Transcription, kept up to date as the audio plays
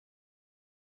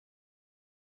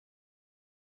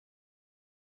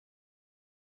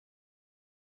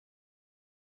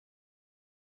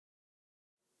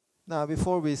Now,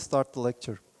 before we start the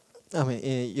lecture, I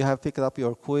mean, you have picked up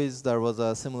your quiz. There was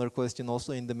a similar question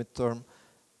also in the midterm.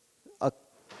 A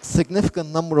significant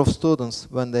number of students,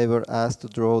 when they were asked to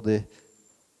draw the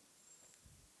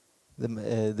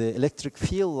electric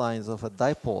field lines of a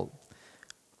dipole,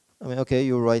 I mean, okay,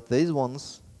 you write these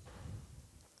ones,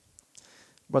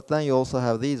 but then you also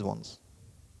have these ones.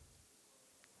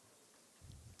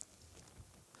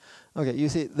 Okay, you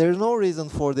see, there's no reason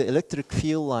for the electric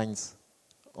field lines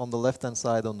on the left-hand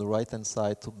side, on the right-hand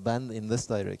side, to bend in this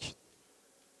direction.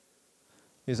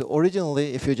 You see,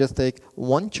 originally, if you just take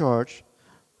one charge,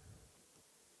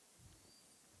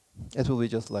 it will be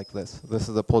just like this. This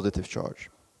is a positive charge,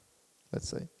 let's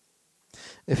say.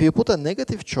 If you put a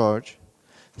negative charge,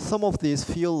 some of these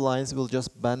field lines will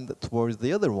just bend towards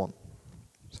the other one.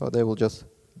 So they will just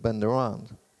bend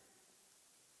around.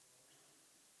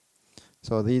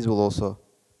 So these will also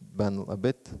bend a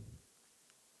bit,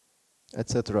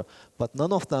 etc. But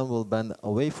none of them will bend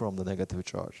away from the negative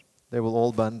charge. They will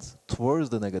all bend towards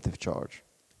the negative charge.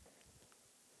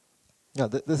 Yeah,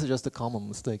 this is just a common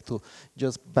mistake, to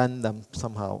just bend them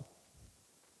somehow.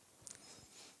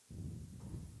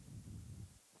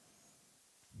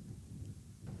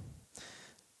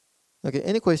 Okay,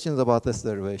 any questions about this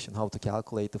derivation, how to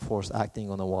calculate the force acting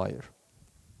on a wire?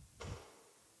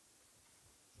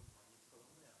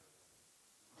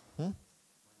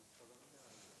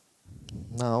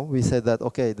 Now we said that,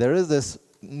 okay, there is this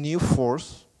new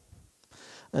force,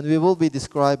 and we will be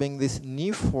describing this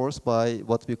new force by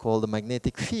what we call the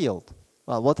magnetic field.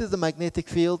 What is the magnetic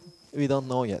field? We don't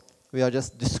know yet. We are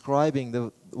just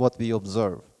describing what we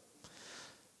observe.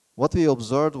 What we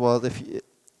observed was,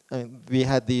 we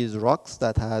had these rocks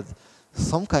that had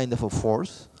some kind of a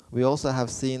force. We also have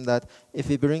seen that if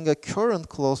we bring a current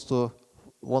close to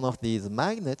one of these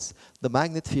magnets, the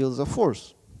magnet feels a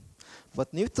force.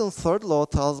 But Newton's third law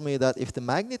tells me that if the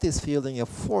magnet is feeling a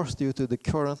force due to the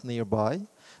current nearby,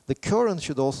 the current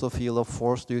should also feel a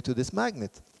force due to this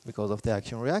magnet because of the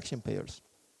action-reaction pairs.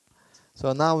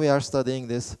 So now we are studying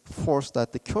this force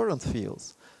that the current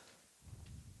feels.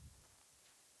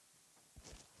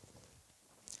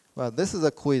 Well, this is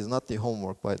a quiz, not the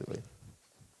homework, by the way.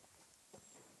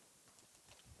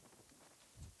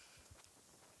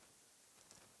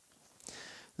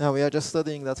 Now we are just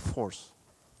studying that force.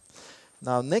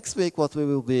 Now, next week, what we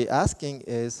will be asking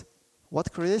is,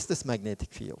 what creates this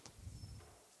magnetic field?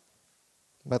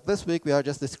 But this week, we are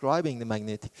just describing the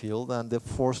magnetic field and the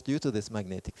force due to this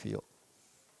magnetic field.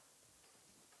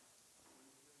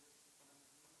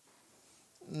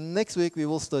 Next week, we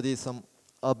will study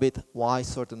a bit why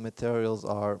certain materials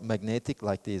are magnetic,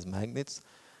 like these magnets,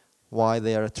 why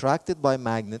they are attracted by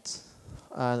magnets,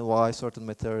 and why certain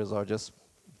materials are just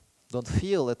don't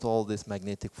feel at all this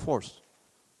magnetic force.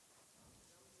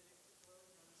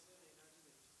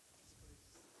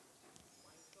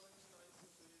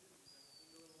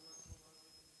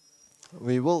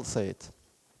 We will say it.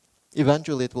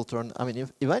 Eventually it will turn,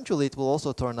 eventually it will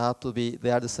also turn out to be,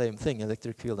 they are the same thing,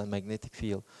 electric field and magnetic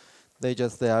field. They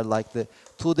are like the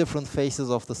two different faces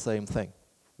of the same thing.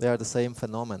 They are the same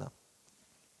phenomena.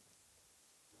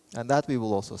 And that we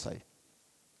will also say.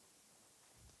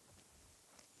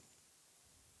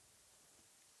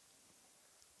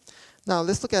 Now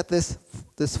let's look at this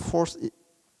force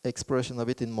expression a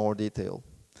bit in more detail.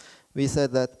 We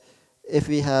said that if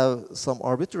we have some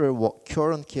arbitrary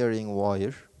current carrying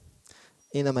wire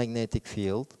in a magnetic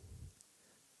field,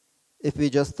 if we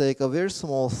just take a very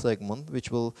small segment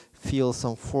which will feel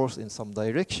some force in some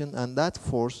direction, and that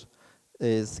force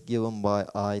is given by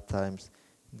I times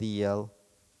dl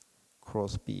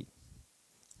cross B.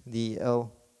 dl,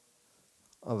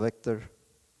 a vector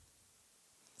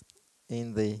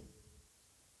in the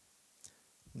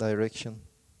direction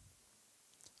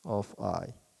of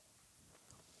I.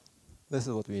 This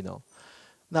is what we know.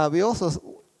 Now, we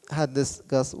also had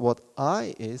discussed what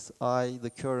I is.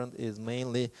 The current, is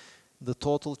mainly the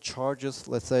total charges.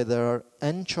 Let's say there are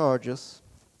n charges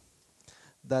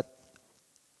that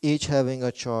each having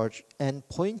a charge, n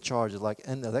point charges like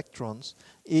n electrons,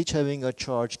 each having a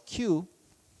charge q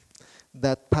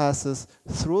that passes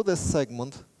through this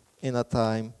segment in a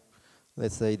time,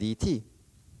 let's say dt.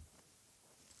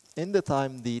 In the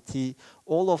time dt,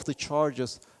 all of the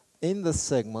charges in the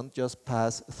segment just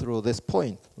pass through this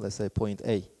point, let's say point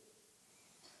A.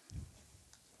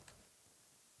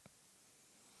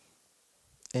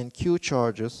 And Q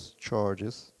charges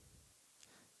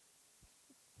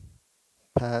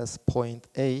pass point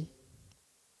A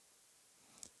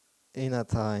in a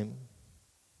time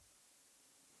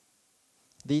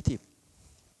dt.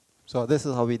 So this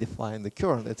is how we define the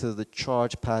current. It is the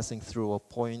charge passing through a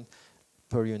point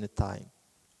per unit time.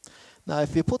 Now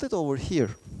if we put it over here,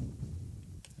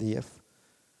 df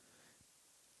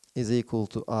is equal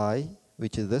to I,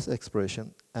 which is this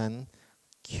expression, and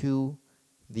q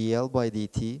dl by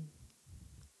dt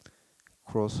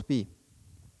cross b.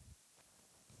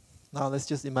 Now let's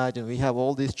just imagine we have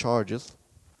all these charges.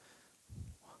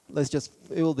 It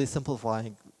will be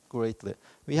simplifying greatly.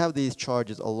 We have these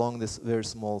charges along this very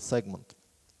small segment.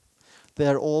 They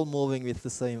are all moving with the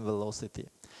same velocity.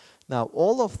 Now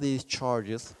all of these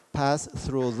charges pass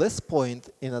through this point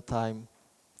in a time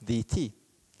dt.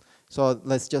 So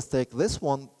let's just take this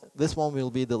one. This one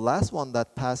will be the last one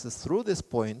that passes through this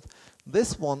point.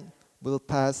 This one will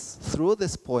pass through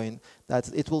this point, that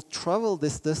it will travel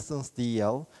this distance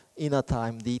dl in a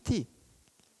time dt.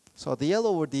 So dl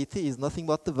over dt is nothing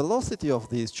but the velocity of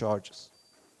these charges.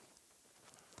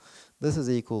 This is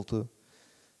equal to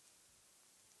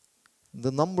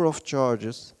the number of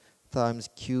charges times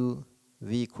q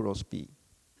v cross b.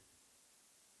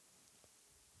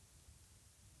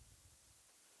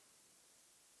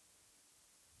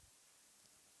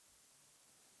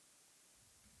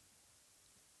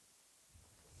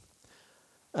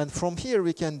 And from here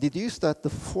we can deduce that the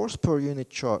force per unit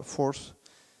charge, force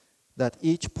that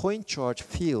each point charge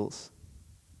feels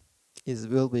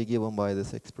will be given by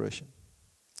this expression.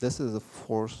 This is the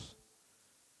force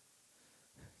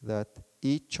that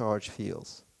each charge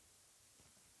feels.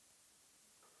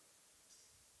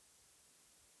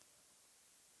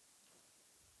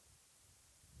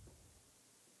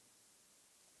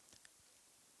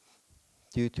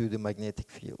 Due to the magnetic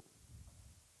field.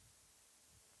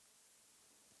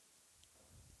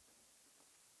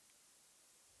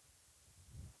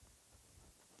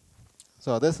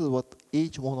 So this is what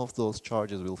each one of those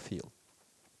charges will feel.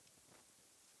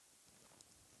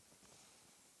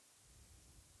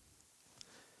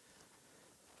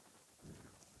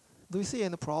 Do you see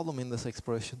any problem in this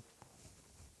expression?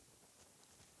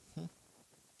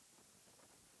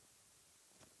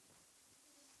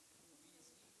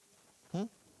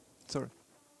 Sorry.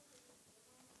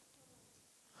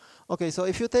 Okay, so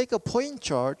if you take a point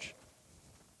charge,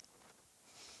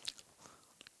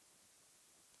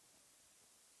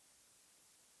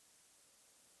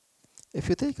 it's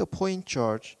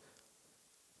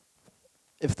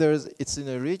in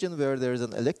a region where there is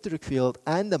an electric field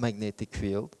and a magnetic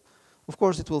field, of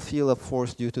course it will feel a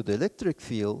force due to the electric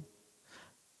field.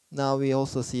 Now we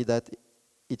also see that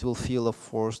it will feel a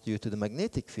force due to the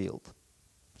magnetic field.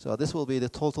 So this will be the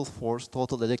total force,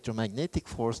 total electromagnetic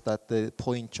force that the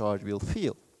point charge will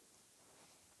feel.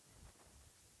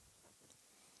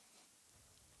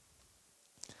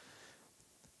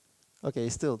 Okay,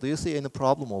 still, do you see any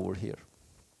problem over here?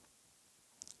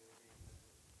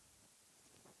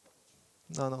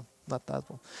 No, not that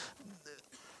one.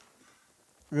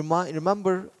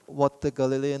 Remember what the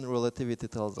Galilean relativity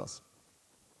tells us.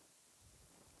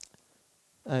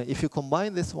 If you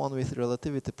combine this one with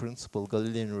relativity principle,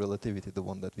 Galilean relativity, the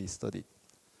one that we studied,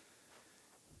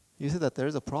 you see that there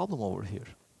is a problem over here.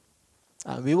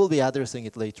 And we will be addressing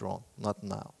it later on, not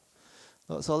now.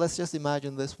 So let's just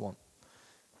imagine this one.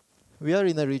 We are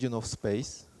in a region of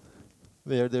space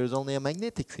where there is only a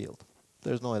magnetic field.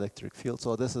 There is no electric field,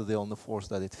 so this is the only force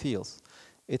that it feels.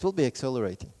 It will be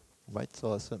accelerating, right?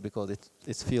 So because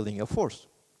it's feeling a force.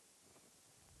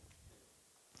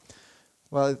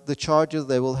 Well, the charges,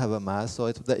 they will have a mass, so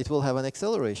it will have an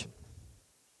acceleration.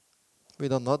 We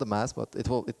don't know the mass, but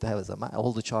it has a mass.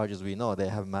 All the charges we know, they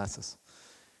have masses.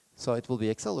 So it will be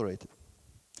accelerated.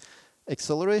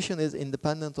 Acceleration is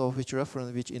independent of which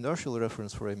inertial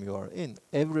reference frame you are in.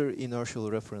 Every inertial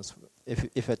reference,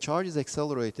 if a charge is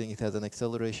accelerating, it has an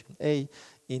acceleration a.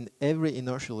 In every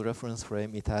inertial reference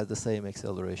frame, it has the same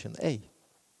acceleration a.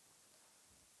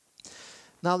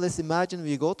 Now let's imagine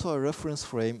we go to a reference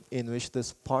frame in which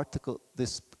this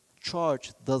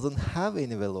charge doesn't have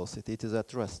any velocity, it is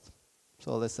at rest.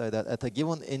 So let's say that at a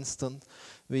given instant,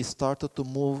 we started to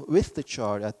move with the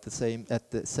charge at the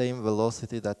same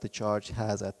velocity that the charge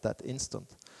has at that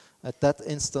instant. At that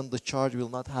instant, the charge will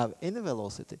not have any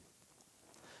velocity.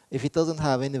 If it doesn't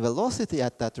have any velocity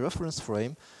at that reference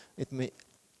frame,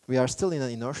 we are still in an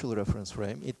inertial reference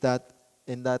frame.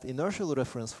 In that inertial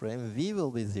reference frame, v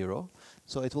will be 0,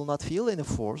 so it will not feel any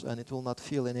force and it will not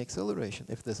feel any acceleration,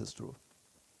 if this is true.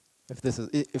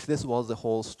 If this was the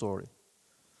whole story.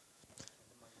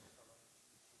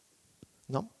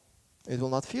 No, it will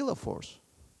not feel a force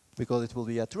because it will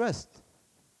be at rest.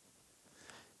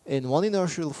 In one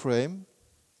inertial frame,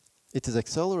 it is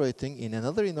accelerating. In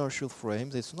another inertial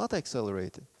frame, it's not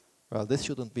accelerating. Well, this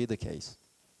shouldn't be the case.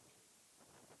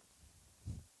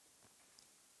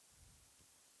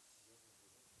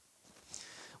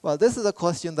 Well, this is a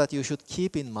question that you should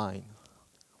keep in mind.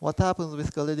 What happens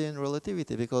with Galilean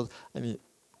relativity? Because, I mean,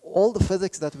 all the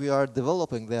physics that we are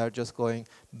developing, they are just going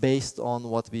based on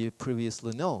what we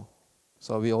previously know.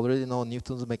 So we already know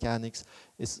Newton's mechanics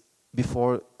is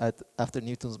after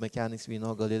Newton's mechanics, we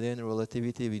know Galilean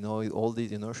relativity, we know all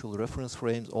these inertial reference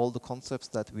frames, all the concepts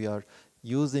that we are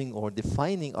using or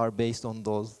defining are based on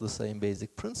the same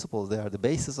basic principles. They are the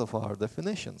basis of our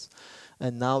definitions.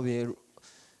 And now we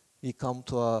come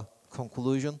to a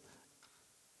conclusion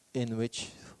in which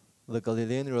the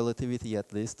Galilean relativity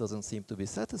at least doesn't seem to be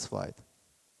satisfied.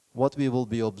 What we will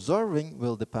be observing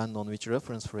will depend on which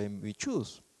reference frame we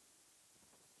choose.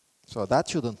 So that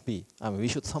shouldn't be. I mean, we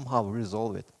should somehow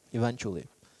resolve it eventually.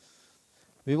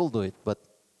 We will do it, but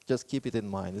just keep it in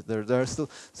mind. There are still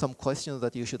some questions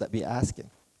that you should be asking.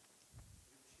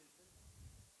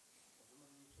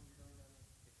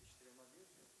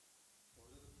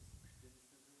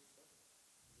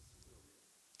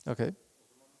 Okay.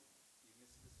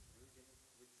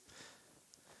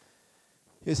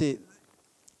 You see,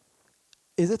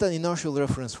 is it an inertial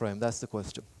reference frame? That's the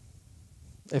question.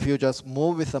 If you just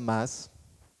move with a mass,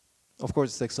 of course,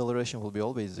 its acceleration will be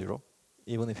always zero.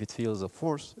 Even if it feels a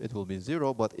force, it will be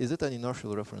zero. But is it an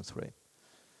inertial reference frame?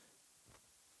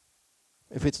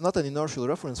 If it's not an inertial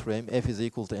reference frame, F is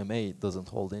equal to ma, it doesn't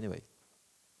hold anyway.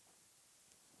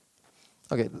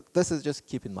 Okay, this is just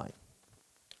keep in mind.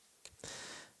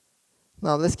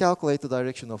 Now let's calculate the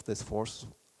direction of this force.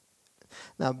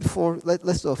 Now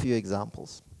let's do a few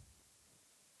examples.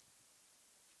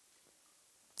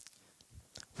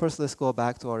 First, let's go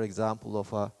back to our example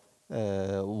of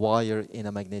a wire in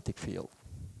a magnetic field.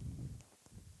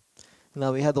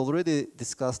 Now, we had already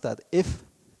discussed that if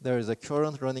there is a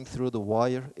current running through the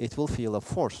wire, it will feel a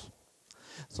force.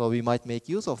 So we might make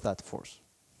use of that force.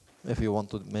 If we want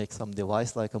to make some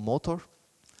device like a motor,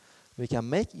 we can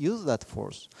make use of that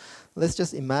force. Let's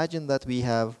just imagine that we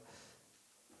have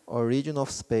a region of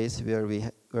space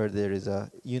where there is a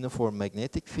uniform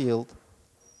magnetic field.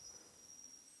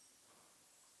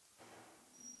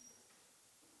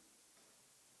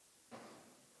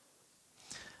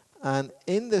 And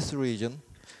in this region,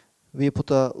 we put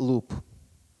a loop.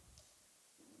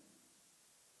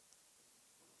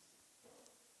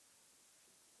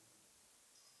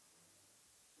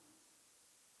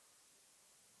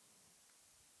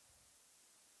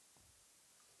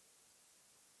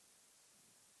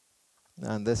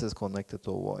 And this is connected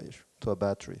to a wire, to a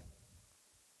battery.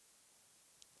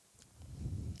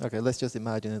 Okay, let's just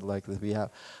imagine it like this.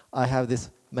 I have this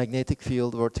magnetic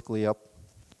field vertically up,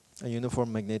 a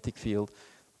uniform magnetic field.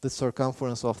 The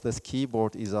circumference of this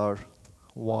keyboard is our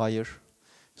wire,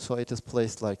 so it is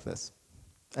placed like this,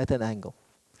 at an angle.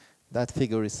 That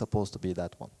figure is supposed to be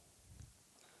that one.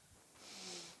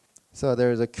 So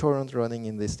there is a current running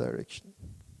in this direction.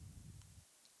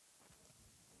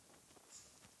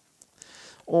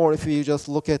 Or if you just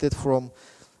look at it from,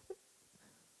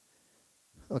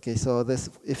 okay, so this,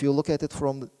 if you look at it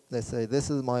from, let's say this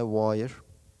is my wire.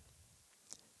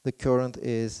 The current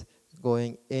is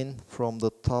going in from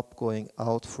the top, going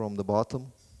out from the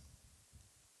bottom.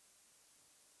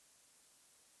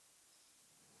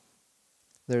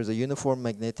 There's a uniform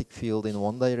magnetic field in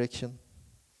one direction.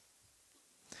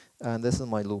 And this is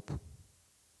my loop.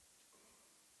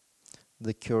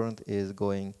 The current is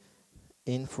going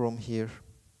in from here,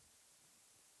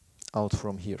 out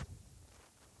from here.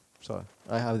 So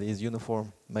I have this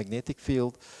uniform magnetic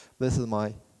field. This is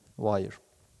my wire,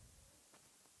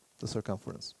 the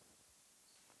circumference.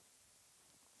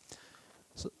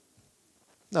 So,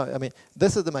 no, I mean,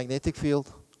 this is the magnetic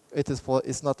field.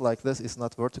 It's not like this, it's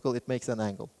not vertical, it makes an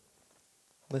angle.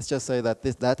 Let's just say that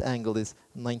that angle is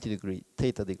 90 degrees,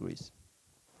 theta degrees.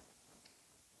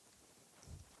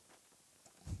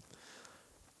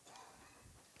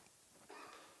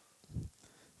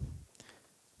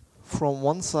 From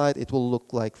one side it will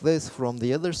look like this, from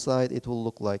the other side it will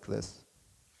look like this.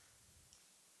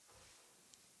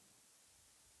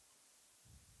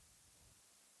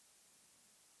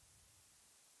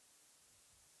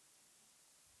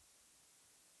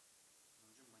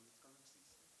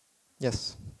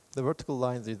 Yes, the vertical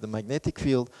lines is the magnetic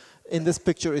field. In this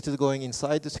picture it is going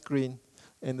inside the screen.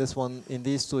 In this one, in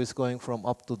these two, it's going from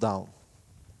up to down.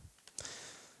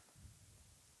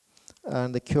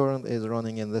 And the current is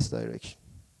running in this direction.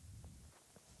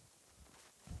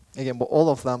 Again, but all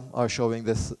of them are showing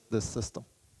this system.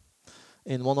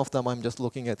 In one of them, I'm just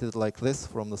looking at it like this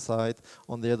from the side.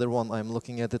 On the other one, I'm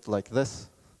looking at it like this.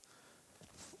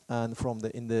 And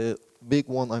in the big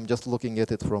one, I'm just looking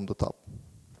at it from the top.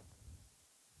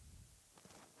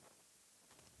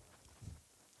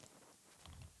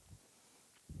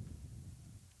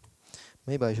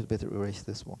 Maybe I should better erase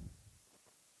this one.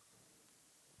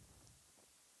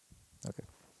 Okay.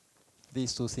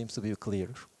 These two seems to be clear.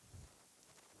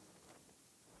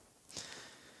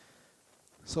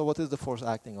 So what is the force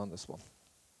acting on this one?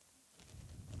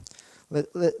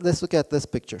 Let's look at this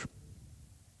picture.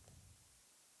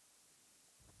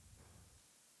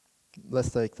 Let's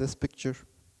take this picture.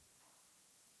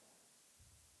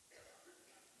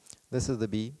 This is the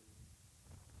B.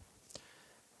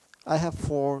 I have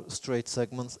 4 straight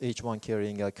segments, each one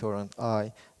carrying a current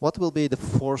I. What will be the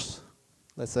force?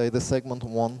 Let's say the segment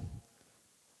 1,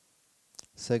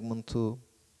 segment 2,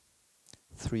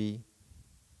 3,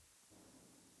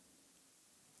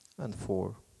 and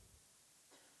 4.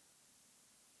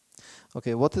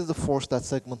 Okay, what is the force that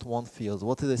segment 1 feels?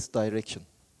 What is its direction?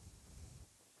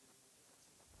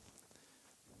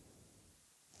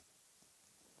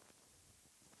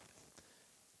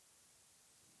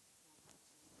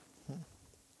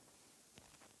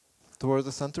 Towards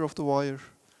the center of the wire,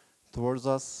 towards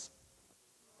us,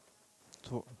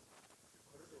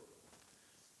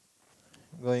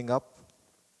 going up,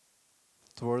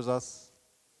 towards us,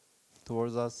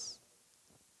 towards us,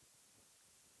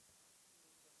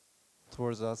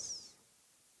 towards us.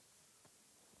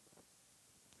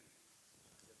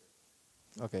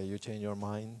 Okay, you change your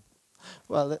mind.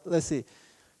 Well, let's see.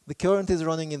 The current is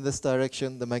running in this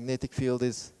direction. The magnetic field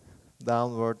is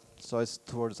downward, so it's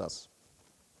towards us.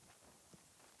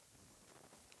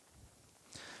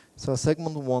 So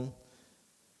segment 1,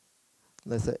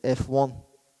 let's say F1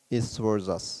 is towards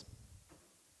us.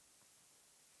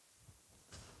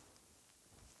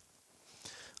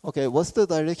 Okay, what's the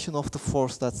direction of the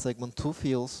force that segment 2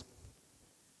 feels?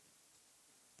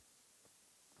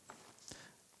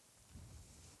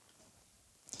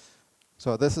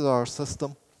 So this is our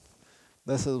system.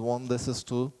 This is 1, this is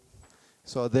 2.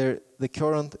 So there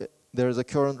is a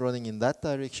current running in that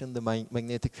direction. The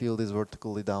magnetic field is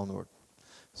vertically downward.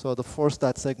 So the force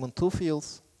that segment 2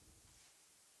 feels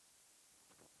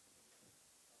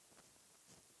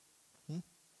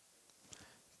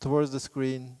towards the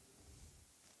screen.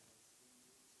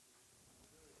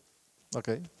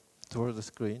 Okay, towards the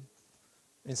screen,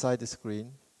 inside the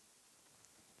screen.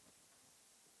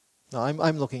 Now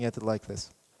I'm looking at it like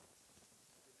this.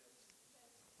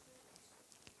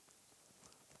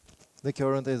 The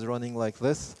current is running like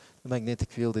this. The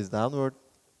magnetic field is downward.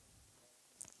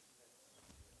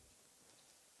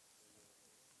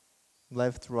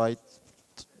 Left, right,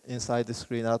 inside the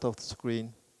screen, out of the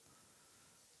screen,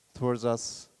 towards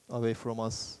us, away from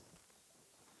us.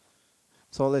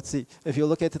 So let's see, if you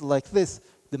look at it like this,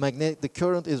 the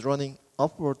current is running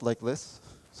upward like this.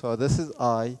 So this is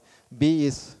I, B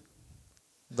is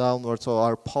downward, so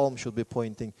our palm should be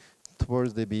pointing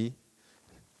towards the B,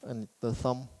 and the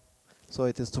thumb, so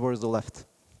it is towards the left.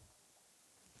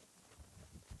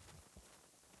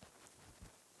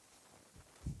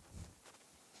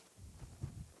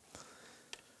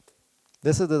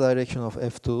 This is the direction of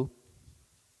F2.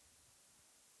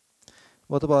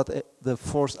 What about the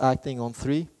force acting on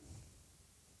 3?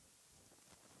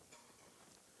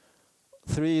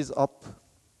 3 is up,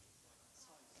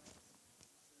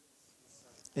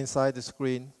 inside the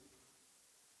screen,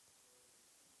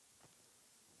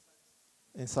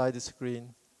 inside the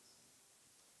screen,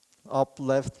 up,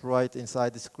 left, right,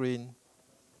 inside the screen.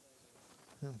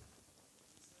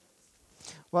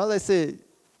 Well, let's say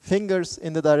fingers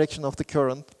in the direction of the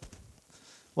current.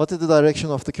 What is the direction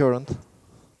of the current?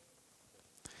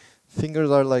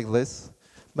 Fingers are like this.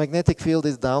 Magnetic field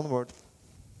is downward.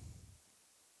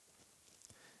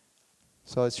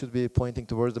 So it should be pointing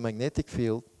towards the magnetic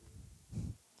field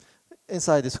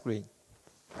inside the screen.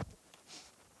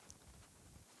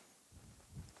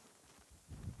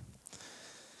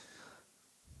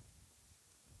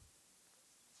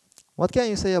 What can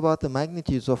you say about the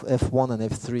magnitudes of F1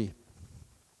 and F3?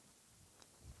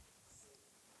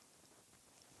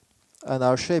 And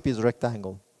our shape is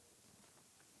rectangle.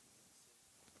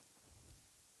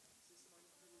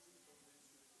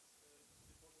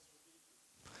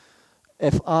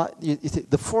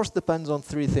 The force depends on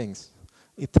 3 things.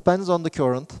 It depends on the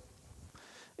current.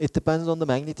 It depends on the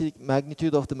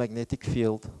magnitude of the magnetic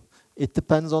field. It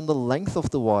depends on the length of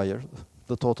the wire,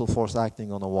 the total force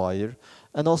acting on a wire.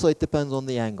 And also it depends on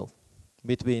the angle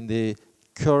between the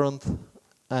current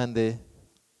and the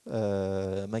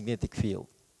magnetic field.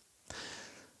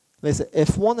 Let's say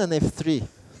F1 and F3,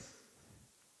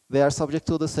 they are subject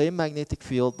to the same magnetic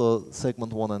field, the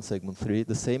segment 1 and segment 3,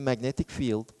 the same magnetic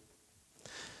field.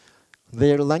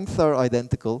 Their lengths are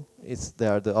identical. They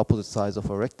are the opposite sides of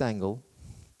a rectangle.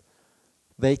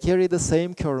 They carry the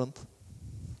same current.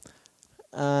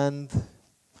 And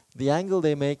The angle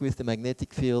they make with the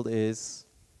magnetic field is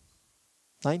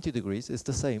 90 degrees. It's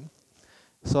the same.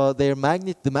 So the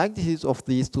magnitude of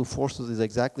these two forces is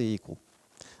exactly equal.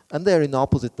 And they're in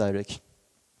opposite direction.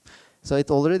 So it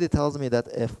already tells me that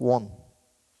F1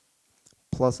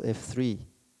 plus F3,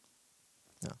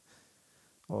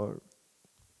 or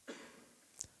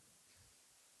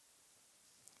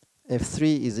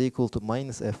F3 is equal to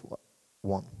minus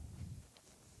F1.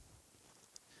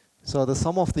 So the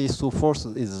sum of these two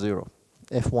forces is 0.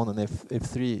 F1 and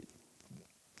F3,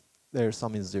 their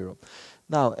sum is 0.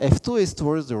 Now, F2 is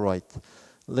towards the right.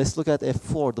 Let's look at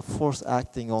F4, the force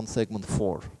acting on segment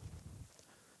 4.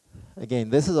 Again,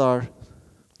 this is our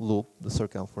loop, the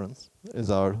circumference is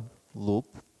our loop.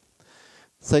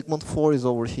 Segment 4 is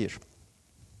over here.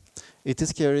 It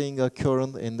is carrying a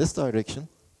current in this direction.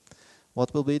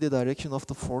 What will be the direction of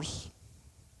the force?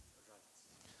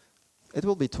 It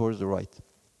will be towards the right.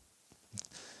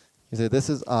 You say this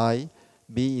is I,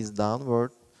 B is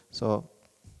downward, so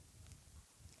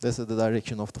this is the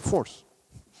direction of the force.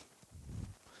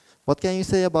 What can you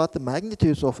say about the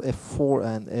magnitudes of F4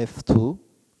 and F2?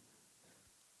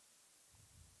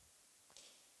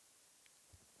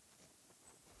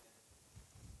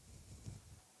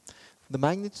 The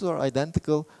magnitudes are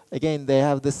identical. Again, they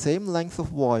have the same length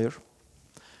of wire.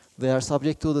 They are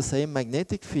subject to the same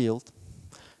magnetic field.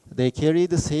 They carry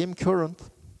the same current.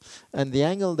 And the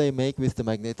angle they make with the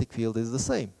magnetic field is the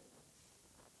same.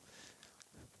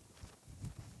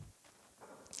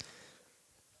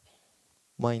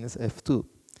 Minus F2.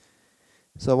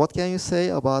 So what can you say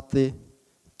about the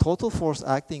total force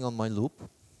acting on my loop?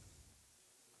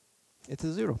 It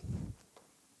is 0.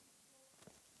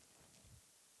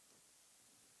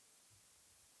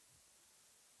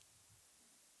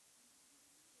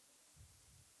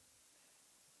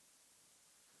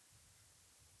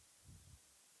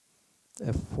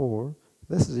 F4,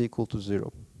 this is equal to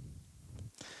 0.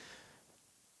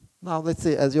 Now let's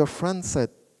say, as your friend said,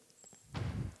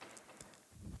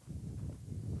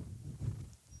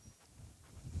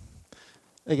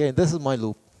 again, this is my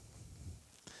loop.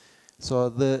 So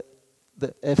the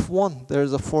F1, there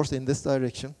is a force in this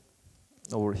direction,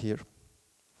 over here.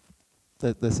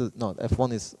 This is, no,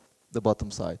 F1 is the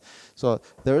bottom side. So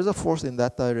there is a force in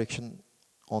that direction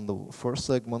on the first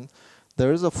segment.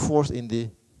 There is a force in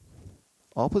the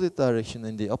opposite direction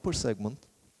in the upper segment.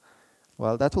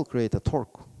 Well, that will create a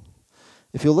torque.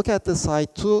 If you look at the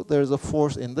side 2, there is a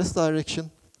force in this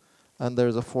direction, and there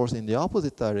is a force in the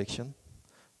opposite direction.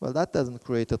 Well, that doesn't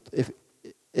create a,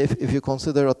 if you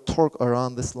consider a torque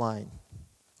around this line,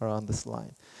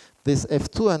 this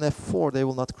F2 and F4, they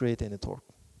will not create any torque.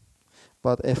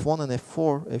 But F1 and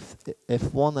F4,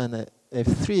 F1 and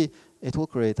F3, it will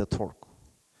create a torque.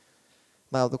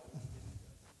 Now,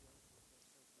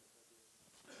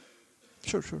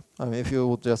 sure. I mean, if you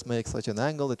would just make such an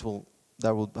angle,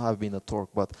 there would have been a torque.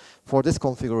 But for this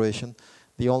configuration,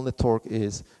 the only torque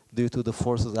is due to the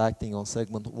forces acting on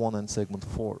segment 1 and segment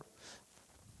 4.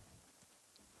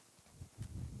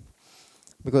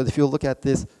 Because if you look at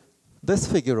this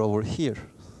figure over here,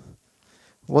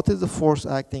 what is the force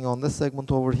acting on this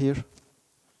segment over here?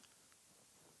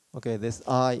 Okay, this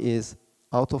I is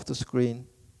out of the screen.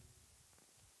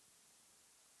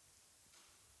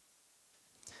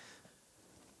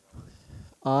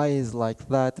 I is like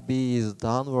that, B is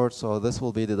downward, so this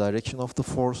will be the direction of the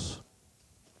force.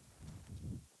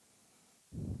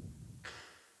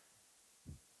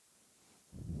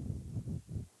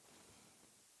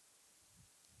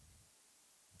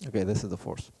 Okay, this is the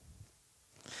force.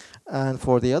 And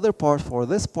for the other part, for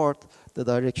this part, the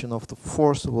direction of the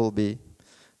force will be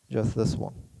just this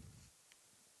one.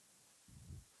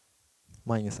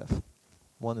 Minus F.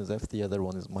 One is F, the other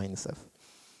one is minus F.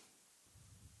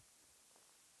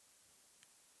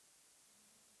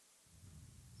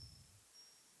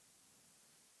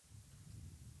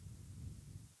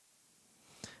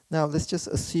 Now let's just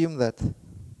assume that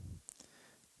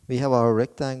we have our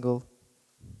rectangle.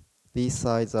 These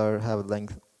sides have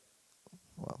length.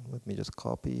 Well, let me just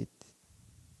copy it.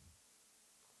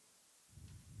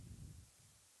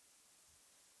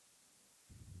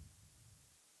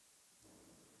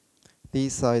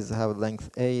 These sides have length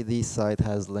A, this side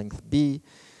has length B.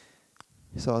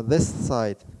 So this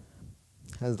side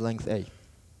has length A.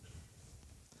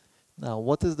 Now,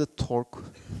 what is the torque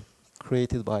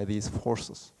created by these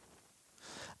forces?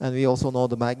 And we also know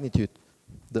the magnitude.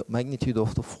 The magnitude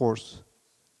of the force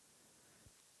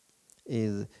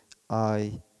is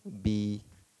IB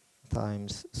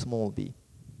times small b.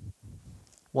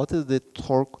 What is the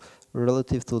torque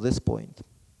relative to this point?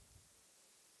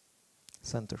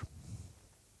 Center.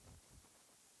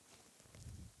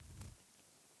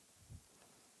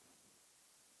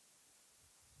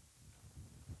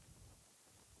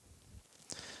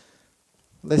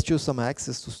 Let's choose some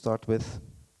axes to start with.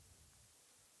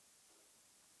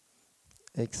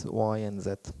 X, Y, and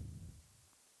Z.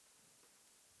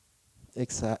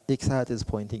 X hat is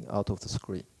pointing out of the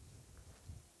screen.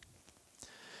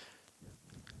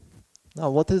 Now,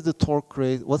 what is the torque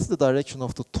what's the direction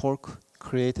of the torque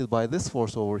created by this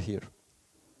force over here?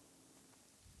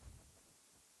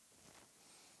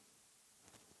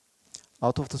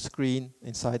 Out of the screen,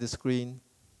 inside the screen.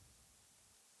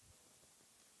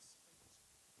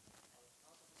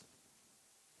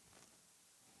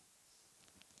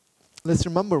 Let's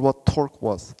remember what torque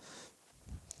was.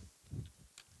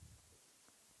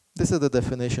 This is the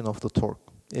definition of the torque.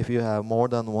 If you have more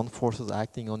than one force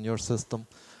acting on your system,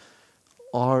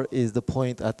 R is the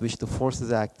point at which the force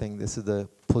is acting. This is the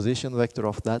position vector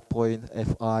of that point.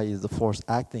 Fi is the force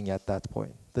acting at that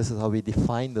point. This is how we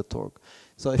define the torque.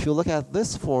 So if you look at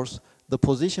this force, the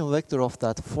position vector of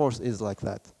that force is like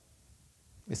that.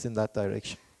 It's in that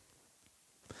direction.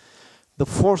 The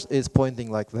force is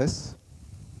pointing like this.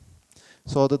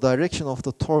 So the direction of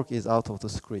the torque is out of the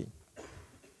screen.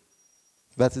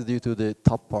 That is due to the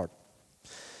top part.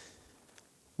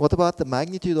 What about the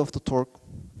magnitude of the torque?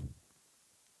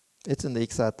 It's in the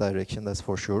x-hat direction, that's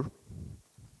for sure.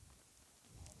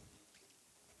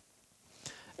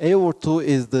 A over 2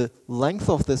 is the length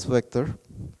of this vector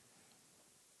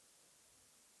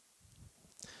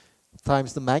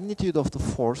times the magnitude of the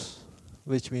force,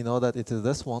 which we know that it is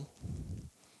this one.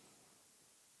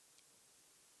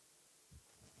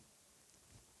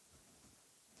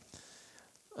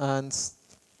 And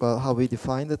well, how we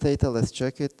define the theta, let's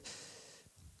check it.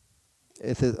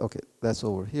 It is, okay, that's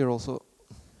over here also.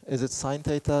 Is it sine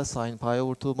theta, sine pi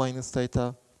over 2 minus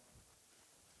theta,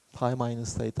 pi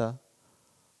minus theta?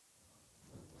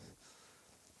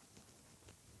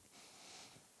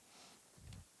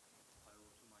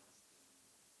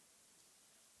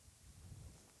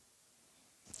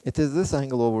 It is this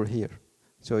angle over here.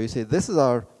 So you see this is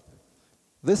our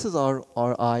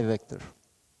I vector.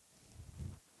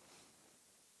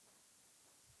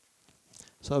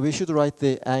 So we should write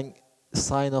the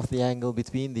sine of the angle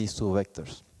between these two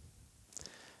vectors.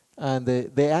 And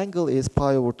the angle is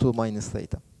pi over 2 minus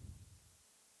theta.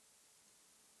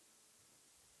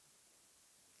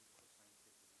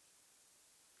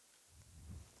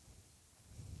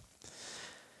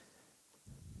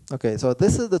 Okay, so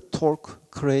this is the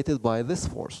torque created by this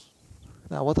force.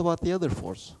 Now what about the other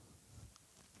force?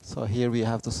 So here we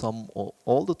have to sum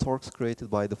all the torques created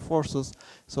by the forces.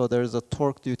 So there is a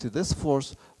torque due to this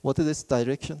force. What is its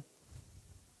direction?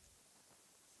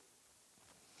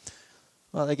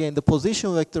 Well, again, the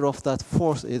position vector of that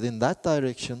force is in that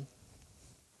direction.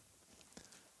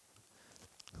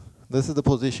 This is the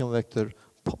position vector.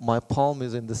 My palm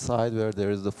is in the side where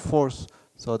there is the force.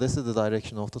 So this is the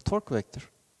direction of the torque vector.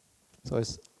 So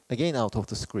it's again out of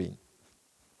the screen.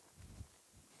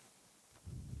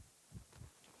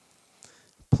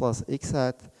 Plus x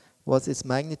hat. What's its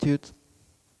magnitude?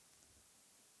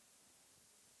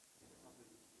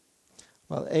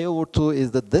 Well, a over 2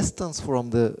 is the distance from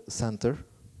the center.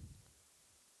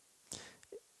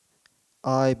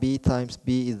 IB times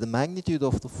B is the magnitude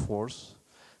of the force.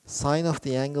 Sine of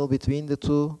the angle between the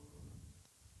two.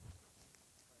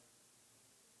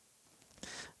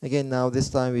 Again, now this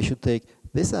time we should take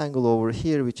this angle over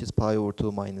here, which is pi over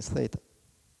 2 minus theta.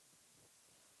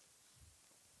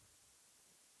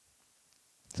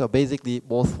 So basically,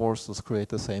 both forces create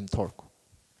the same torque.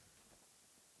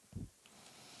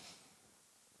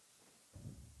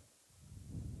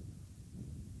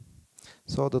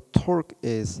 So the torque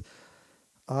is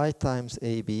I times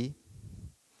AB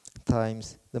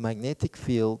times the magnetic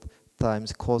field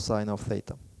times cosine of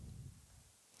theta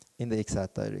in the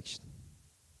x-hat direction.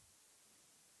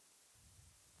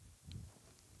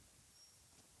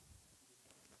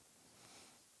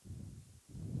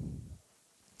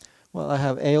 Well, I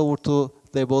have A over 2,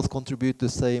 they both contribute the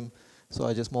same, so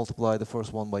I just multiply the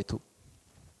first one by 2.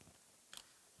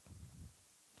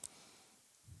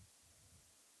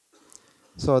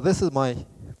 So this is my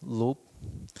loop.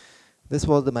 This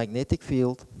was the magnetic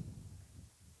field.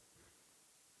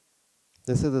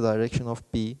 This is the direction of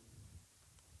B.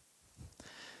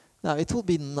 Now it would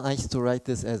be nice to write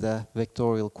this as a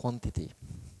vectorial quantity,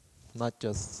 not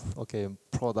just, okay,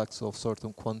 products of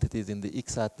certain quantities in the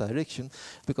x-hat direction,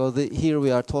 because here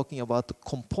we are talking about the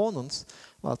components.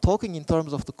 Well, talking in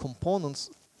terms of the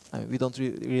components, I mean, we don't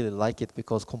really like it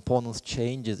because components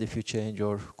changes if you change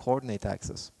your coordinate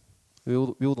axis. We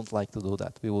wouldn't like to do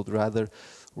that. We would rather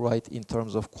write in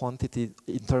terms of quantity,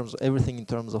 in terms of everything in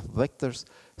terms of vectors,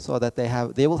 so that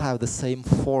they will have the same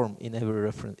form in every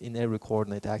reference, in every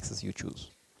coordinate axis you choose.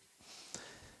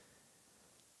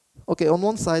 Okay, on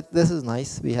one side, this is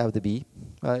nice. We have the B.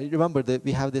 Remember that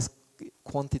we have this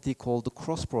quantity called the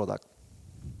cross product,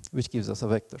 which gives us a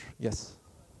vector. Yes.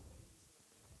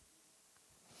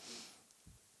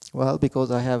 Well,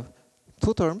 because I have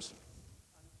two terms.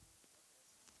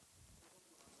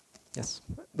 Yes,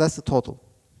 that's the total.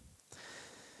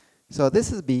 So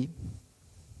this is B.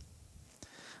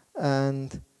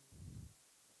 And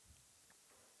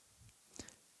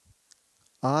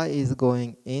I is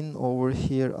going in over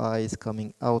here, I is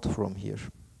coming out from here.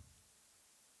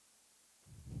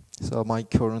 So my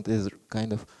current is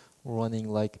kind of running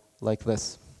like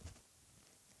this.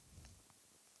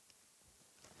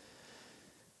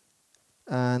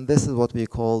 And this is what we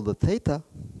call the theta.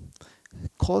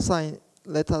 Cosine,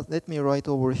 let me write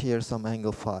over here some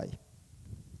angle phi.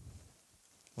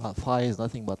 Well, phi is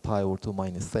nothing but pi over 2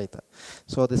 minus theta.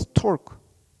 So this torque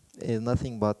is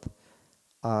nothing but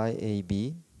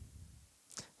IAB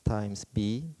times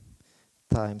B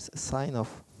times sine of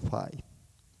phi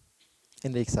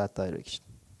in the exact direction.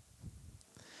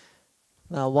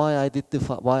 Now, why I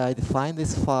define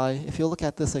this phi? If you look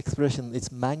at this expression,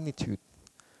 its magnitude.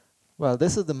 Well,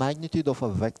 this is the magnitude of a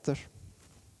vector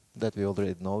that we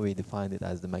already know. We defined it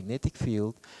as the magnetic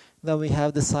field. Then we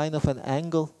have the sine of an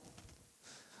angle.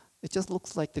 It just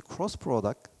looks like the cross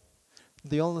product.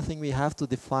 The only thing we have to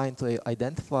define to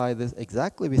identify this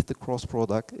exactly with the cross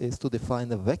product is to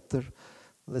define a vector.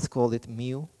 Let's call it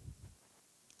mu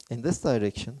in this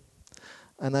direction.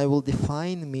 And I will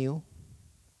define mu.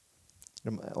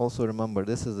 Also remember,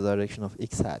 this is the direction of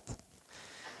x hat.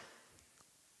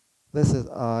 This is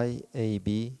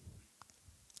IAB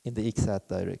in the x hat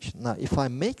direction. Now, if I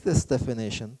make this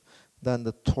definition, then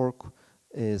the torque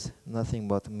is nothing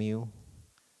but mu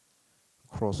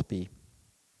cross B.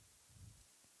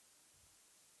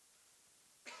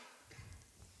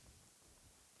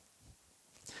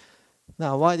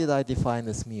 Now, why did I define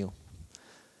this mu?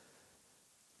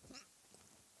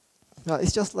 Now,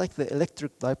 it's just like the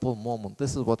electric dipole moment.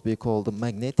 This is what we call the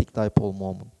magnetic dipole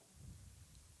moment.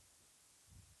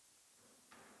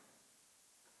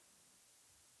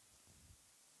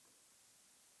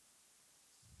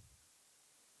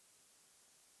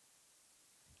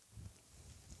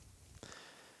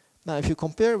 Now, if you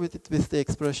compare with it with the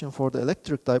expression for the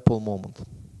electric dipole moment,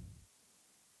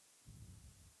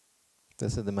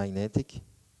 this is the magnetic,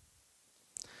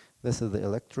 this is the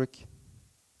electric.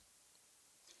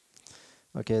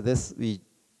 Okay, this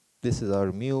is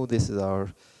our mu, this is our,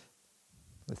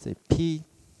 let's say, P.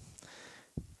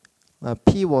 Now,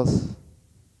 P was,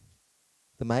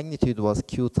 the magnitude was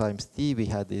Q times D. We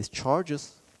had these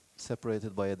charges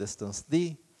separated by a distance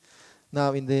D.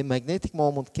 Now, in the magnetic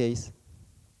moment case,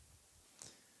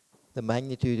 the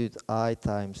magnitude is I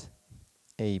times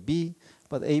AB,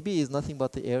 but AB is nothing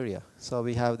but the area. So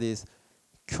we have this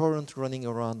current running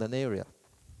around an area.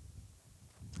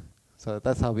 So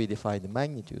that's how we define the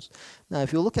magnitudes. Now,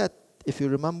 if you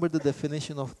remember the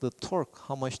definition of the torque,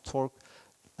 how much torque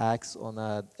acts on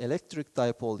an electric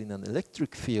dipole in an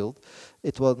electric field,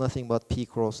 it was nothing but P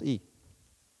cross E.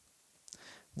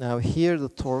 Now here the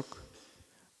torque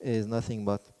is nothing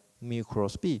but mu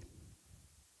cross B.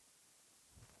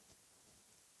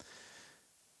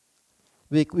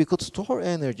 We could store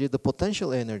energy, the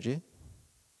potential energy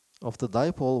of the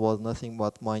dipole was nothing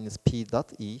but minus P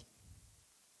dot E.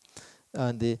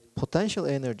 And the potential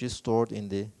energy stored in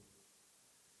the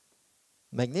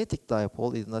magnetic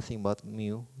dipole is nothing but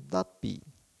mu dot B.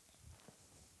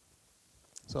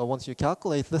 So once you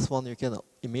calculate this one, you can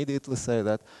immediately say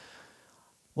that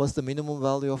what's the minimum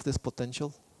value of this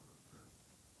potential?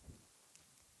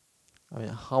 I mean,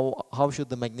 how should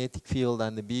the magnetic field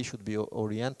and the B should be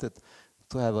oriented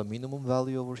to have a minimum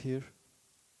value over here?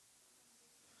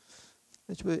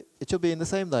 It should be in the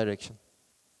same direction.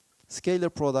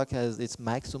 Scalar product has its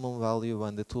maximum value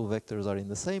when the two vectors are in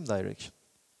the same direction.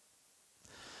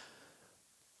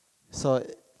 So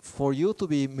for U to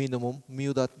be minimum,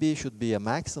 mu dot B should be a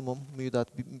maximum. Mu dot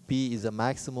B is a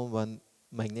maximum when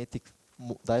magnetic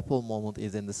dipole moment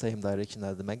is in the same direction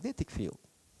as the magnetic field.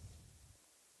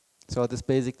 So this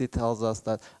basically tells us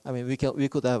that, I mean, we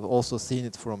could have also seen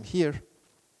it from here.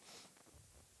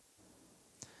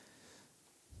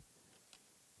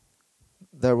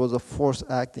 There was a force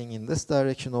acting in this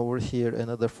direction over here,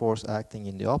 another force acting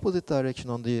in the opposite direction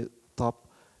on the top.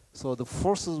 So the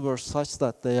forces were such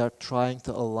that they are trying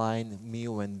to align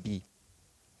mu and B.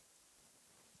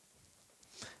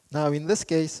 Now in this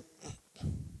case,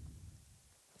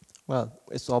 well,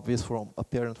 it's obvious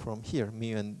apparent from here,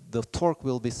 mu and the torque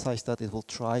will be such that it will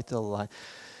try to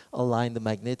align the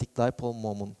magnetic dipole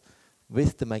moment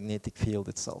with the magnetic field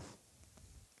itself.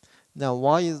 Now,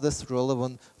 why is this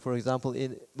relevant? For example,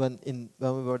 when we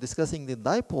were discussing the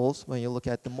dipoles, when you look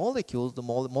at the molecules,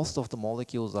 most of the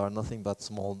molecules are nothing but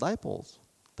small dipoles.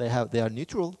 They are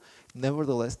neutral.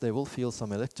 Nevertheless, they will feel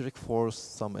some electric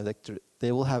force,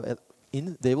 they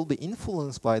will be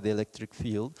influenced by the electric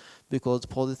field, because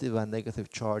positive and negative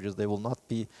charges, they will not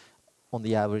be on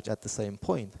the average at the same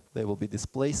point. They will be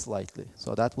displaced slightly.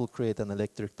 So that will create an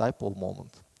electric dipole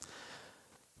moment.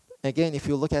 Again, if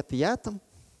you look at the atom,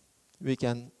 we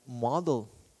can model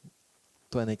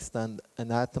to an extent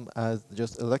an atom as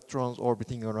just electrons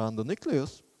orbiting around the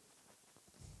nucleus.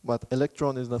 But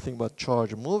electron is nothing but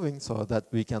charge moving, so that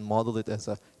we can model it as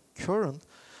a current.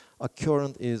 A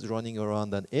current is running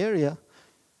around an area,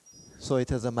 so it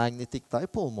has a magnetic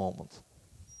dipole moment.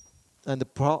 And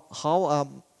how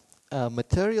a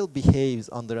material behaves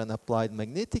under an applied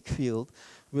magnetic field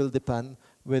will depend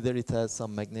whether it has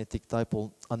some magnetic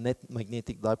dipole, a net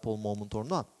magnetic dipole moment or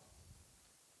not.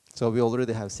 So we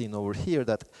already have seen over here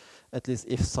that at least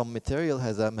if some material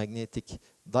has a magnetic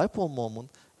dipole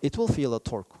moment, it will feel a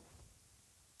torque.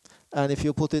 And if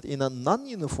you put it in a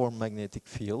non-uniform magnetic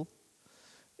field,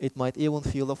 it might even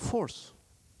feel a force.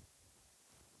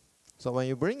 So when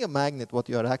you bring a magnet, what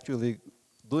you are actually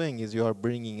doing is you are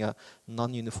bringing a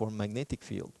non-uniform magnetic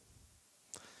field.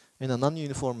 In a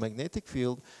non-uniform magnetic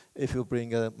field, if you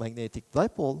bring a magnetic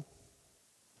dipole,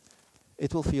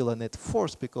 it will feel a net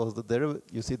force, because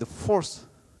you see the force,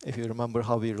 if you remember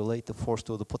how we relate the force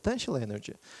to the potential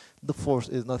energy, the force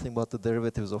is nothing but the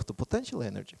derivatives of the potential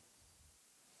energy.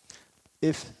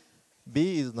 If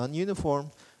B is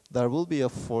non-uniform, there will be a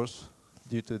force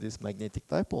due to this magnetic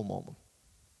dipole moment.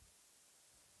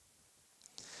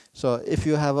 So if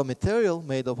you have a material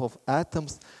made up of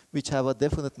atoms which have a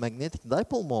definite magnetic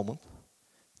dipole moment,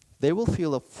 they will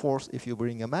feel a force if you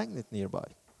bring a magnet nearby.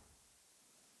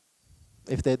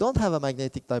 If they don't have a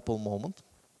magnetic dipole moment,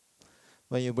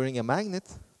 when you bring a magnet,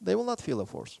 they will not feel a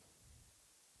force.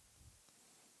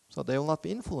 So they will not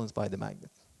be influenced by the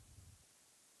magnet.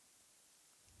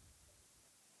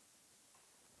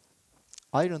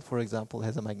 Iron, for example,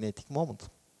 has a magnetic moment.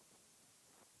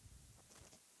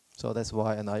 So that's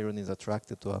why an iron is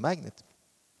attracted to a magnet.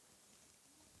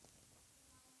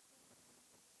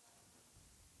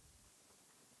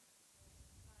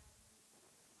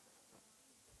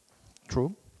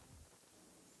 True.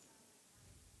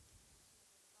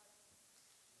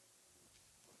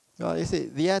 Well, you see,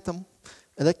 the atom,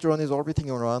 electron is orbiting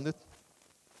around it.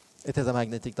 It has a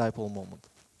magnetic dipole moment.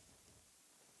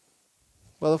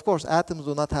 Well, of course, atoms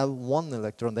do not have one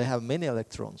electron. They have many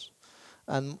electrons.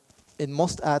 And in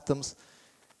most atoms,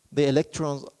 the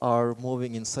electrons are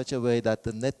moving in such a way that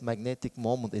the net magnetic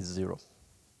moment is zero.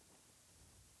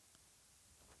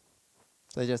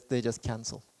 They just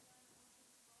cancel.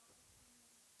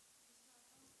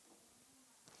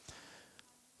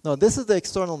 Now, this is the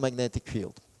external magnetic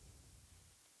field.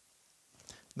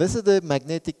 This is the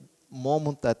magnetic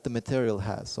moment that the material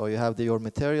has. So you have your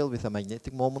material with a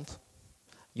magnetic moment.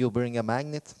 You bring a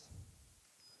magnet,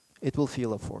 it will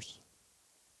feel a force.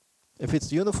 If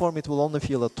it's uniform, it will only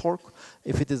feel a torque.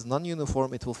 If it is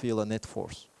non-uniform, it will feel a net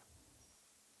force.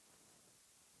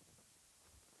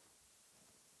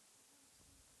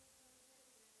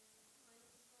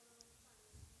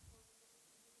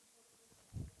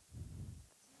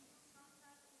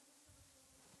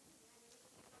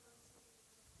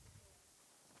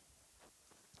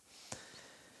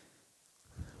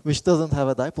 Which doesn't have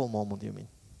a dipole moment, you mean?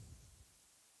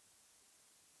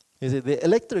 Is it the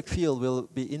electric field will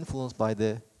be influenced by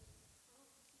the...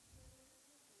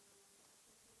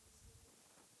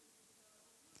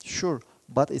 Sure,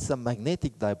 but it's a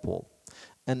magnetic dipole.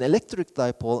 An electric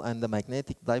dipole and the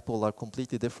magnetic dipole are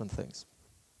completely different things.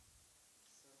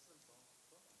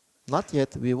 Not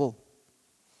yet, we will.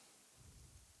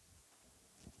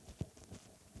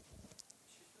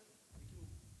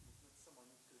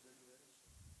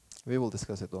 We will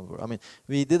discuss it, don't worry. I mean,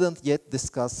 we didn't yet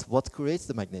discuss what creates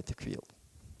the magnetic field.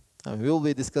 We will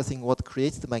be discussing what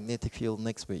creates the magnetic field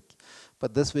next week.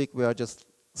 But this week we are just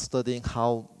studying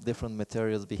how different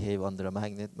materials behave under a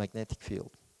magnetic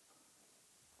field.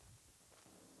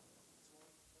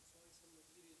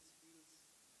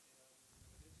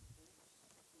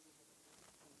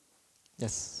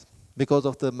 Yes, because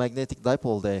of the magnetic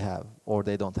dipole they have or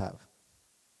they don't have.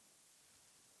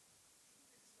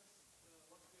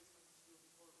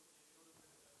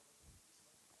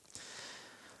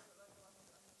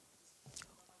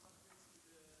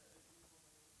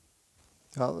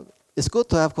 Well, it's good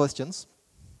to have questions.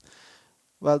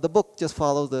 Well, the book just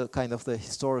follows the kind of the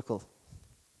historical.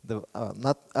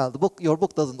 Your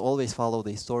book doesn't always follow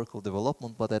the historical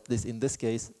development, but at least in this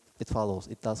case, it follows,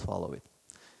 it does follow it.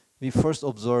 We first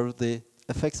observed the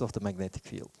effects of the magnetic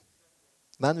field.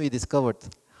 Then we discovered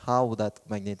how that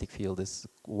magnetic field is,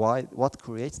 what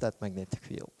creates that magnetic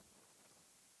field.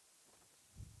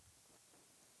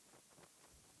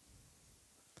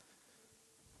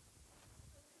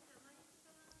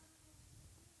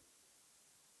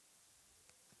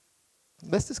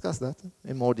 Let's discuss that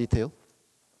in more detail.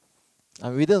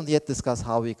 And we didn't yet discuss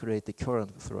how we create the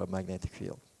current through a magnetic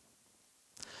field.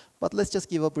 But let's just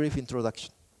give a brief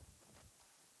introduction.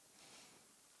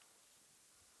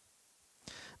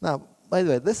 Now, by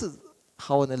the way, this is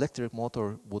how an electric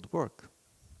motor would work.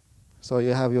 So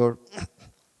you have your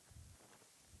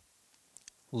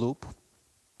loop.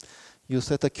 You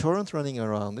set a current running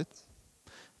around it,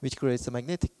 which creates a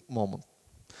magnetic moment.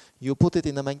 You put it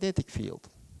in a magnetic field.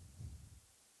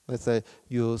 Let's say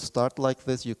you start like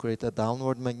this, you create a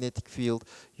downward magnetic field,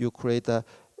 you create a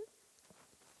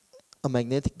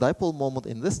magnetic dipole moment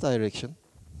in this direction.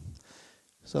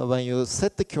 So when you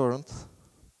set the current,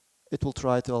 it will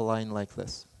try to align like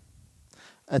this.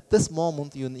 At this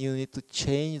moment, you need to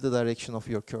change the direction of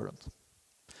your current.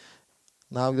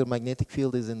 Now the magnetic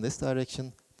field is in this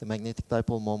direction, the magnetic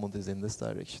dipole moment is in this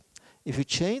direction. If you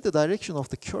change the direction of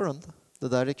the current, the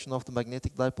direction of the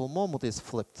magnetic dipole moment is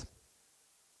flipped.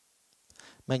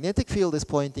 Magnetic field is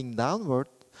pointing downward,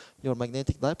 your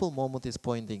magnetic dipole moment is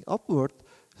pointing upward,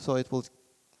 so it will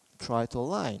try to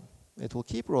align. It will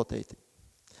keep rotating.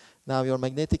 Now your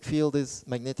magnetic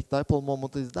dipole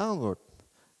moment is downward.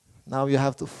 Now you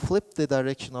have to flip the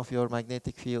direction of your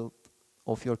magnetic field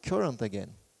of your current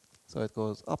again. So it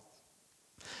goes up.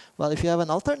 Well, if you have an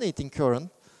alternating current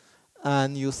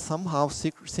and you somehow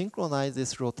synchronize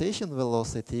this rotation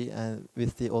velocity and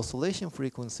with the oscillation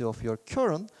frequency of your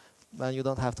current, then you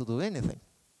don't have to do anything.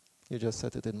 You just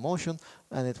set it in motion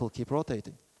and it will keep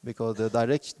rotating because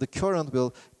the current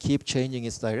will keep changing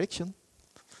its direction.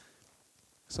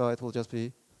 So it will just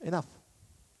be enough.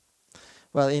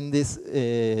 Well, in these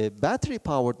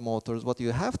battery-powered motors, what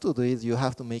you have to do is you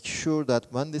have to make sure that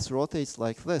when this rotates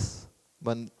like this,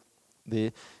 when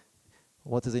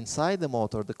what is inside the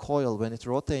motor, the coil, when it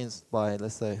rotates by,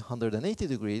 let's say, 180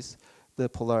 degrees, the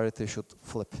polarity should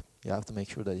flip. You have to make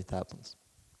sure that it happens.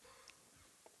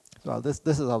 So this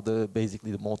is how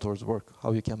basically the motors work,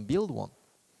 how you can build one.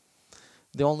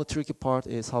 The only tricky part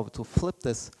is how to flip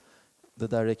the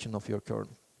direction of your current.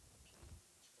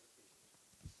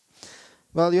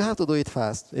 Well, you have to do it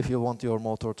fast if you want your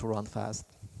motor to run fast.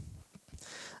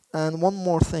 And one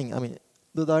more thing, I mean,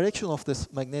 the direction of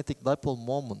this magnetic dipole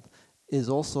moment is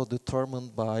also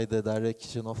determined by the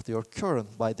direction of your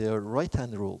current, by the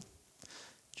right-hand rule.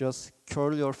 Just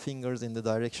curl your fingers in the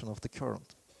direction of the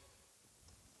current.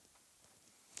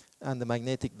 And the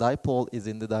magnetic dipole is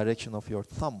in the direction of your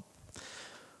thumb.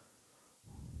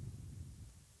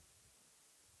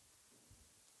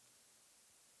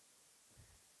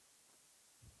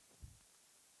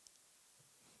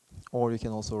 Or you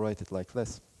can also write it like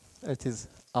this. It is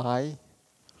I,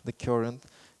 the current,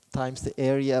 times the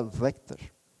area vector.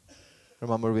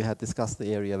 Remember we had discussed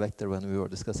the area vector when we were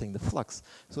discussing the flux.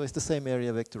 So it's the same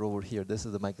area vector over here. This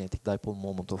is the magnetic dipole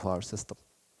moment of our system.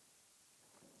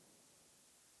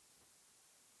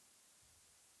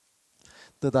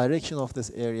 The direction of this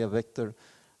area vector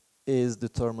is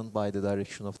determined by the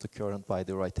direction of the current by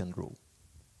the right-hand rule.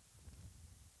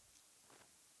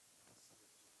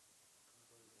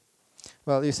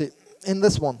 Well, you see, in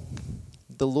this one,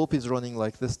 the loop is running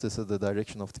like this. This is the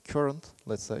direction of the current,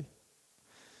 let's say.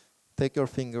 Take your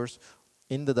fingers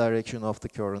in the direction of the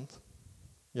current.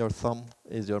 Your thumb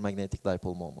is your magnetic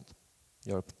dipole moment,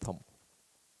 your thumb.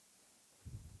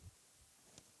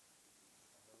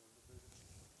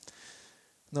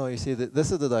 No, you see,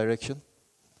 this is the direction.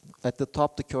 At the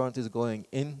top, the current is going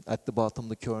in. At the bottom,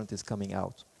 the current is coming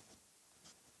out.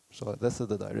 So this is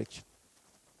the direction.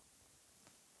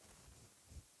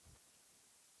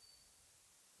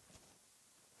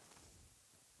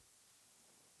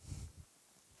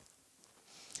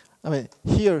 I mean,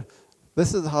 here,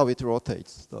 this is how it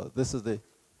rotates. So this is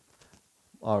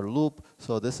our loop.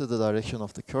 So this is the direction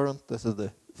of the current. This is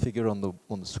the figure on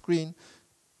the screen.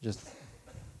 Just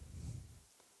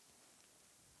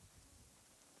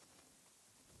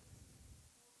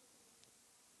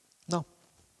no.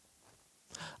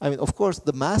 I mean, of course,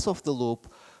 the mass of the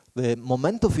loop, the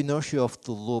moment of inertia of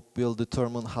the loop will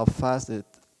determine how fast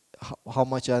how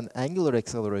much an angular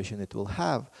acceleration it will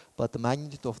have, but the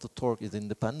magnitude of the torque is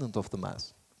independent of the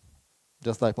mass.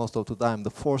 Just like most of the time,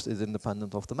 the force is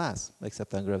independent of the mass,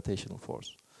 except the gravitational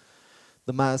force.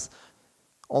 The mass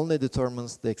only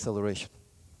determines the acceleration.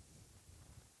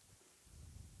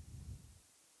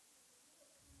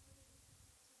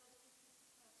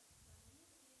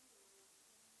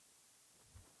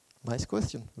 Nice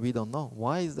question. We don't know.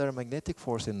 Why is there a magnetic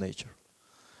force in nature?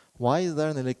 Why is there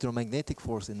an electromagnetic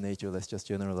force in nature? Let's just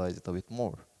generalize it a bit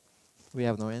more. We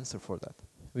have no answer for that.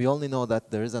 We only know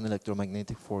that there is an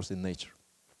electromagnetic force in nature.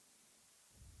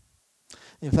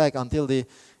 In fact, until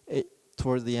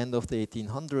towards the end of the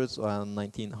 1800s or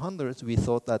 1900s, we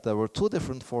thought that there were two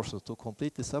different forces, two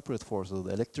completely separate forces,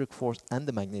 the electric force and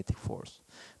the magnetic force.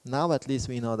 Now at least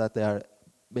we know that they are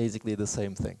basically the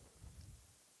same thing.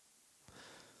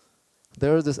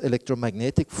 There is this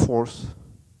electromagnetic force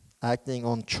acting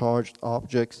on charged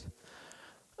objects,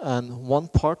 and one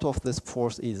part of this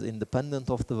force is independent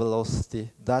of the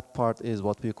velocity. That part is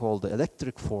what we call the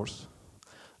electric force.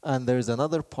 And there is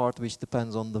another part which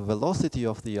depends on the velocity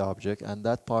of the object, and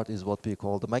that part is what we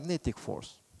call the magnetic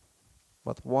force.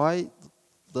 But why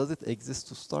does it exist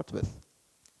to start with?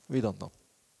 We don't know.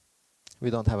 We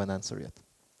don't have an answer yet.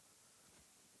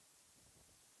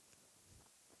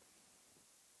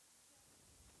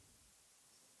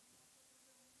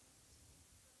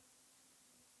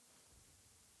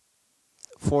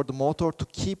 For the motor to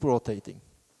keep rotating.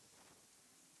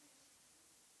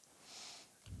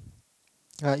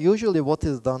 Usually what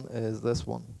is done is this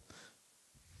one.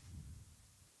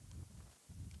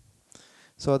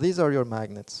 So these are your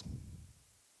magnets.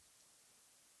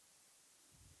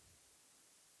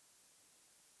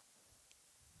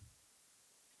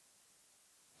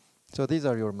 So these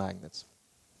are your magnets,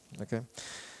 okay?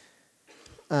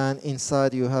 And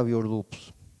inside you have your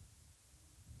loops.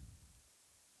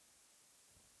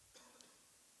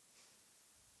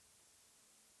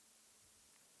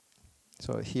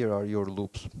 So here are your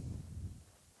loops.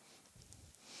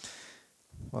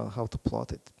 Well, how to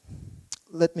plot it?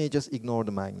 Let me just ignore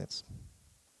the magnets.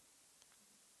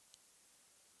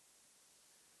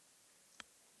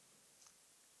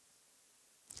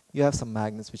 You have some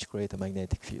magnets which create a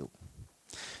magnetic field.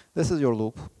 This is your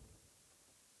loop.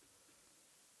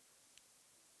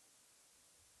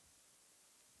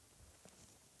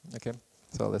 Okay,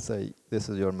 so let's say this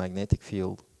is your magnetic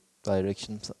field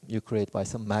direction you create by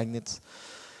some magnets.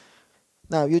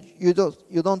 Now you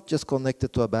don't just connect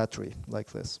it to a battery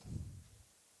like this.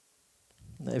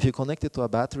 If you connect it to a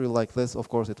battery like this, of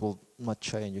course it will not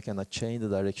change. You cannot change the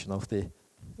direction of the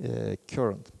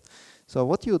current. So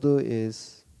what you do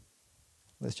is,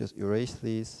 let's just erase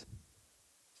these.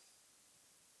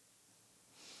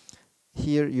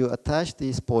 Here you attach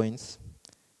these points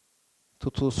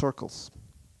to two circles.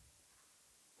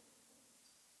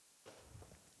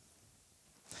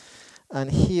 And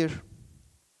here,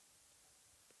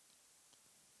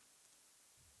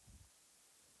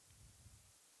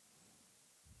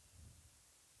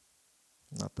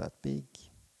 not that big,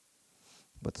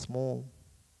 but small.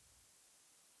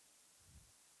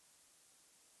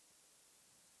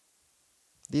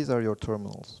 These are your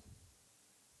terminals.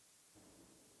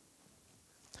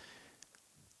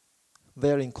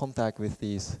 They're in contact with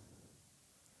these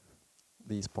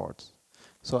parts.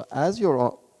 So as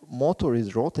your motor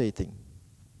is rotating,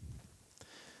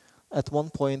 at one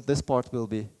point this part will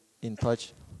be in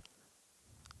touch.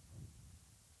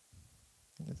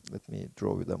 Let me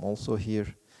draw with them also here.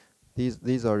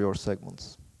 These are your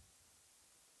segments.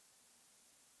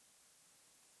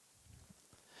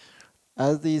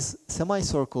 As these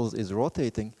semicircles is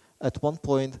rotating, at one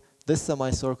point this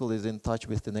semicircle is in touch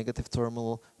with the negative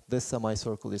terminal, this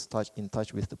semicircle is in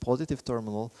touch with the positive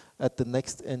terminal. At the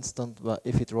next instant,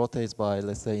 if it rotates by,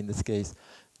 let's say in this case,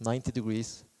 90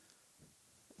 degrees,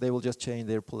 they will just change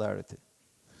their polarity.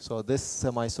 So this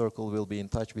semicircle will be in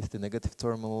touch with the negative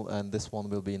terminal, and this one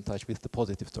will be in touch with the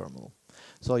positive terminal.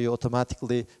 So you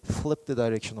automatically flip the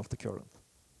direction of the current.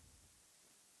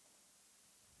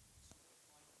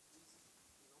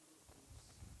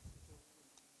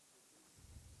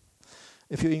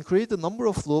 If you increase the number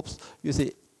of loops, you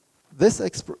see this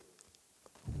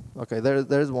okay,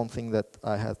 there is one thing that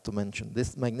I had to mention.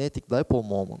 This magnetic dipole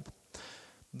moment.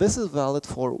 This is valid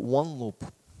for one loop.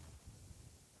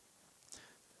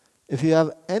 If you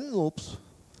have n loops,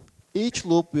 each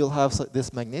loop will have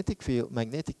this magnetic field,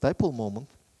 magnetic dipole moment.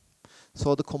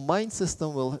 So the combined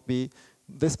system will be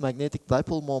this magnetic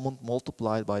dipole moment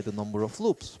multiplied by the number of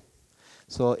loops.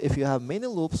 So if you have many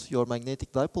loops, your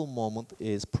magnetic dipole moment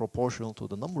is proportional to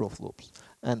the number of loops.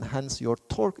 And hence your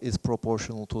torque is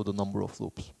proportional to the number of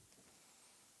loops.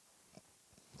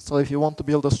 So if you want to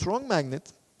build a strong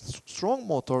magnet, strong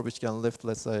motor which can lift,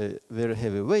 let's say, very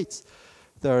heavy weights,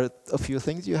 there are a few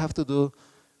things you have to do.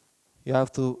 You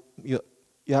have to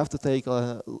take you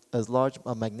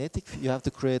have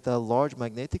to create a large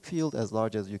magnetic field as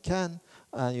large as you can,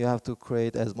 and you have to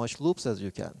create as much loops as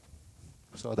you can,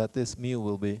 so that this mu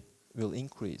will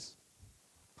increase.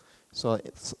 So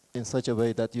it's in such a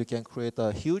way that you can create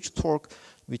a huge torque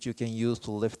which you can use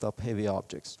to lift up heavy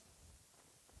objects.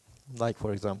 Like,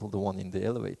 for example, the one in the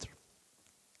elevator.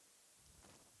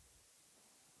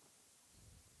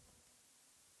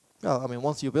 Well, I mean,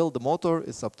 once you build the motor,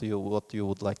 it's up to you what you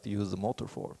would like to use the motor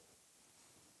for.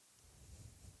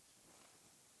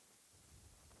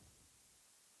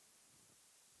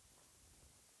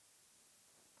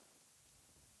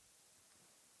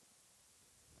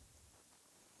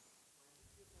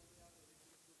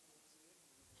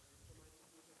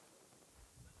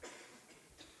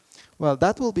 Well,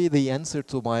 that will be the answer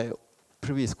to my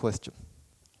previous question.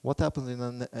 What happens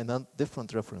in a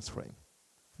different reference frame?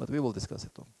 But we will discuss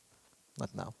it,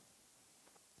 not now.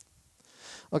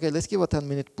 Okay, let's give a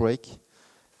 10-minute break,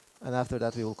 and after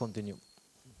that we will continue.